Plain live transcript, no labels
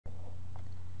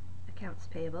Accounts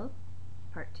payable,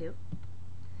 Part 2.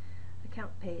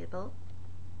 Account payable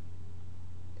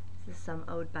is the sum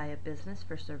owed by a business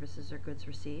for services or goods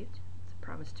received. It's a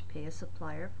promise to pay a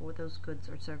supplier for those goods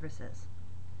or services.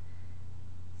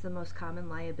 It's the most common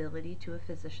liability to a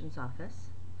physician's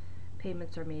office.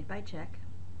 Payments are made by check,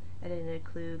 and it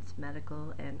includes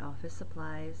medical and office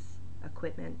supplies,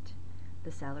 equipment,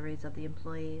 the salaries of the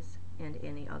employees, and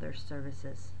any other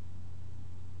services.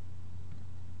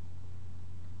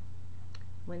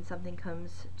 When something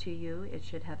comes to you, it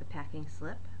should have a packing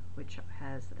slip, which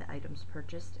has the items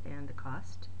purchased and the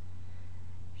cost.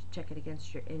 You should check it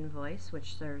against your invoice,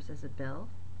 which serves as a bill.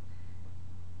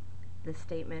 The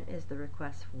statement is the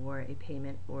request for a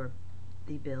payment or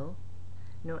the bill.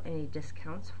 Note any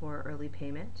discounts for early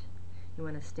payment. You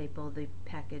want to staple the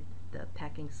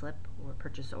packing slip or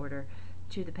purchase order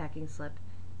to the packing slip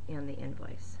and the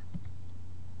invoice.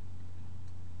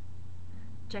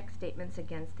 Check statements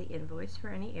against the invoice for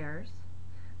any errors.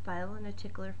 File in a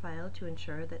tickler file to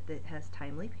ensure that it has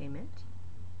timely payment.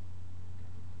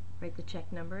 Write the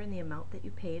check number and the amount that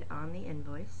you paid on the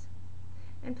invoice,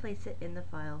 and place it in the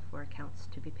file for accounts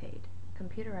to be paid.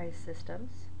 Computerized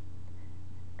systems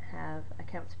have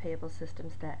accounts payable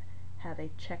systems that have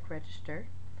a check register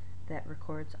that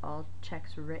records all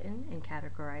checks written and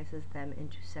categorizes them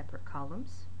into separate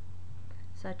columns,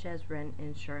 such as rent,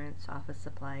 insurance, office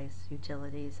supplies,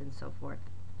 utilities, and so forth.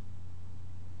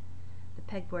 The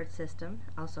pegboard system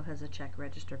also has a check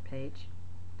register page.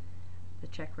 The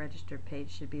check register page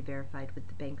should be verified with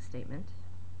the bank statement.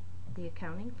 The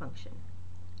accounting function,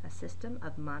 a system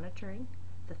of monitoring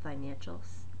the financial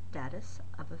status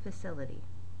of a facility.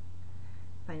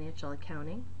 Financial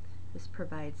accounting, this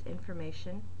provides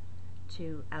information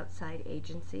to outside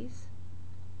agencies.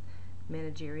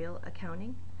 Managerial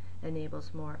accounting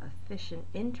enables more efficient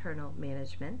internal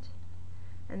management,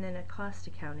 and then a cost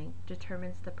accounting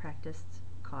determines the practiced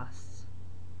costs.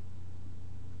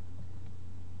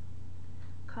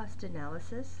 Cost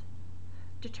analysis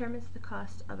determines the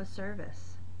cost of a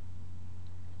service.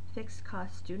 Fixed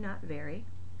costs do not vary,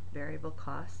 variable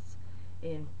costs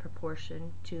in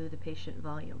proportion to the patient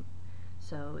volume.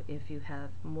 So if you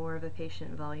have more of a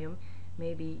patient volume,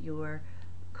 maybe your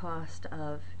cost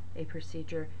of a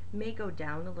procedure may go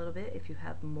down a little bit if you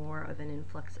have more of an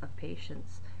influx of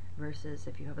patients versus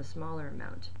if you have a smaller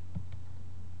amount.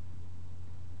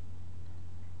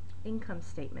 Income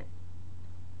statement.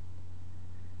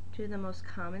 Two of the most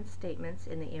common statements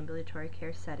in the ambulatory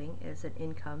care setting is an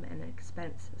income and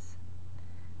expenses.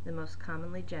 The most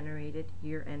commonly generated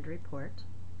year-end report.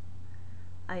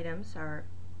 Items are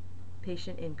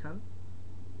patient income,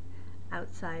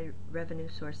 outside revenue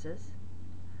sources,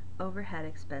 overhead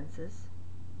expenses,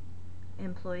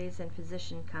 employees and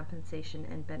physician compensation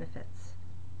and benefits.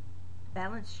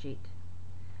 Balance sheet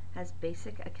has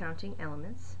basic accounting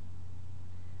elements.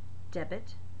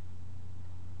 Debit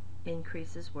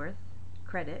increases worth,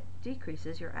 credit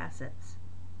decreases your assets.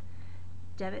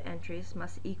 Debit entries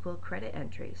must equal credit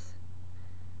entries.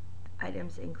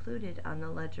 Items included on the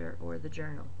ledger or the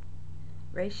journal.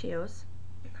 Ratios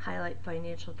highlight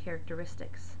financial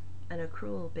characteristics. An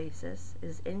accrual basis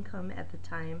is income at the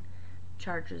time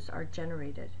charges are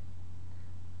generated.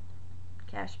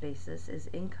 Cash basis is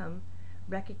income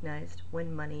recognized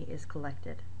when money is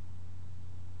collected.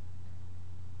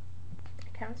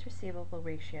 Accounts receivable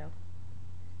ratio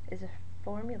is a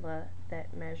formula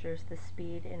that measures the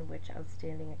speed in which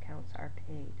outstanding accounts are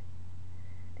paid.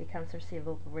 The accounts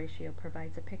receivable ratio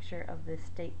provides a picture of the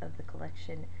state of the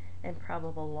collection and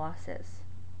probable losses.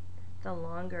 The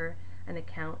longer an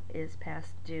account is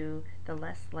past due, the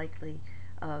less likely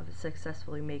of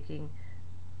successfully making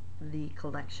the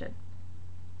collection.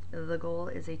 The goal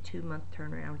is a 2-month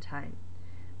turnaround time.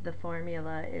 The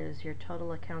formula is your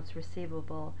total accounts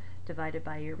receivable divided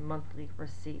by your monthly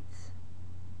receipts.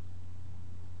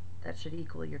 That should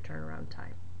equal your turnaround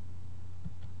time.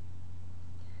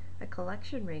 A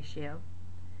collection ratio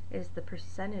is the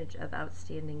percentage of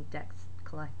outstanding debts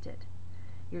collected.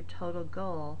 Your total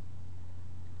goal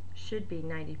should be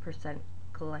 90%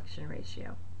 collection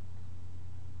ratio.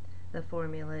 The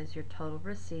formula is your total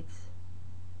receipts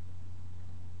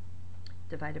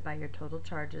divided by your total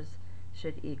charges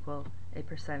should equal a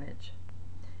percentage.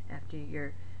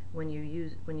 When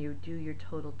you do your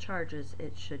total charges,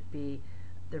 it should be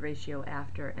the ratio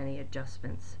after any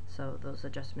adjustments, so those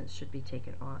adjustments should be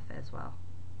taken off as well.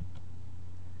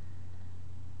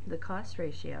 The cost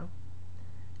ratio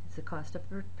is the cost of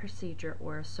a procedure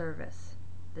or a service.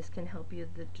 This can help you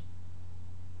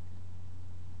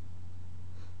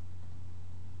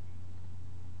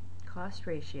cost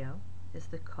ratio is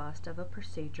the cost of a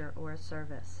procedure or a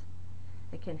service.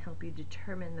 It can help you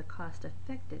determine the cost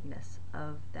effectiveness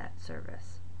of that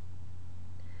service.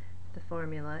 The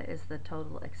formula is the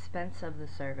total expense of the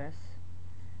service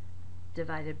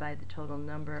divided by the total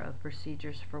number of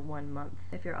procedures for 1 month.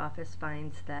 If your office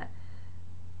finds that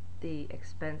the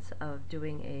expense of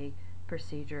doing a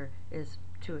procedure is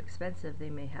too expensive, they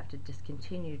may have to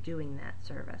discontinue doing that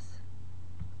service.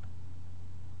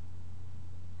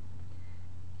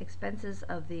 Expenses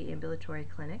of the ambulatory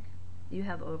clinic. You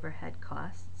have overhead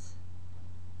costs.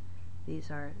 These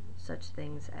are such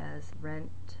things as rent,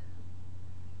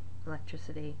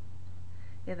 electricity.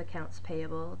 You have accounts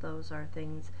payable. Those are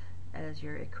things as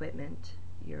your equipment,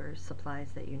 your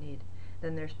supplies that you need.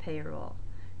 Then there's payroll.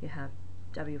 You have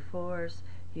W-4s,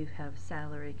 you have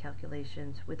salary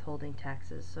calculations, withholding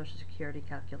taxes, Social Security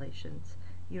calculations,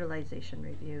 utilization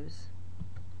reviews.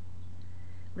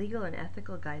 Legal and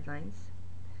ethical guidelines.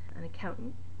 An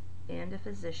accountant and a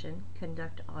physician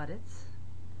conduct audits.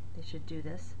 They should do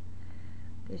this.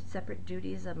 There's separate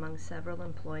duties among several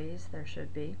employees. There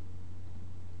should be.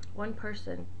 One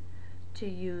person to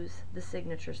use the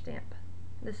signature stamp.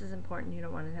 This is important. You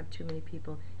don't want to have too many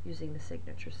people using the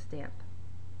signature stamp.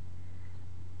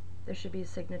 There should be a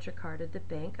signature card at the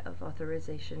bank of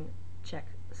authorization check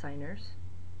signers.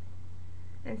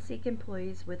 And seek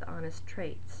employees with honest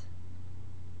traits.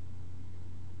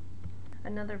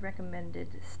 Another recommended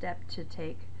step to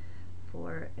take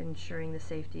for ensuring the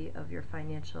safety of your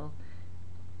financial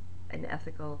and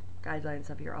ethical guidelines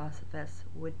of your office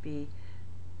would be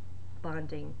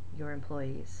bonding your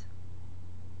employees.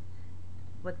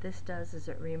 What this does is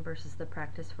it reimburses the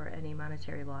practice for any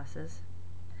monetary losses.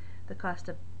 The cost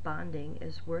of bonding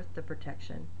is worth the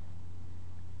protection.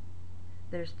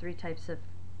 There's 3 types of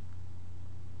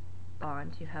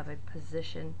bond. You have a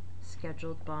position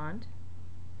scheduled bond.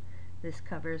 This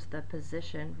covers the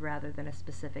position rather than a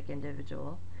specific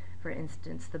individual. For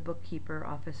instance, the bookkeeper,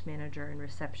 office manager, and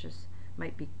receptionist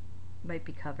might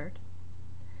be covered.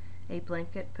 A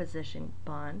blanket position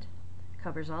bond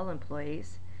covers all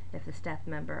employees. If the staff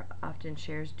member often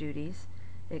shares duties,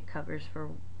 it covers for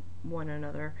one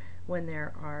another when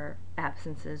there are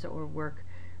absences or work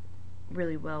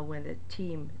really well when the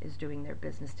team is doing their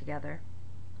business together.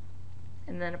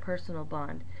 And then a personal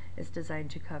bond is designed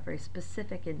to cover a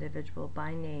specific individual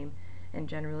by name and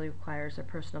generally requires a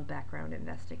personal background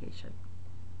investigation.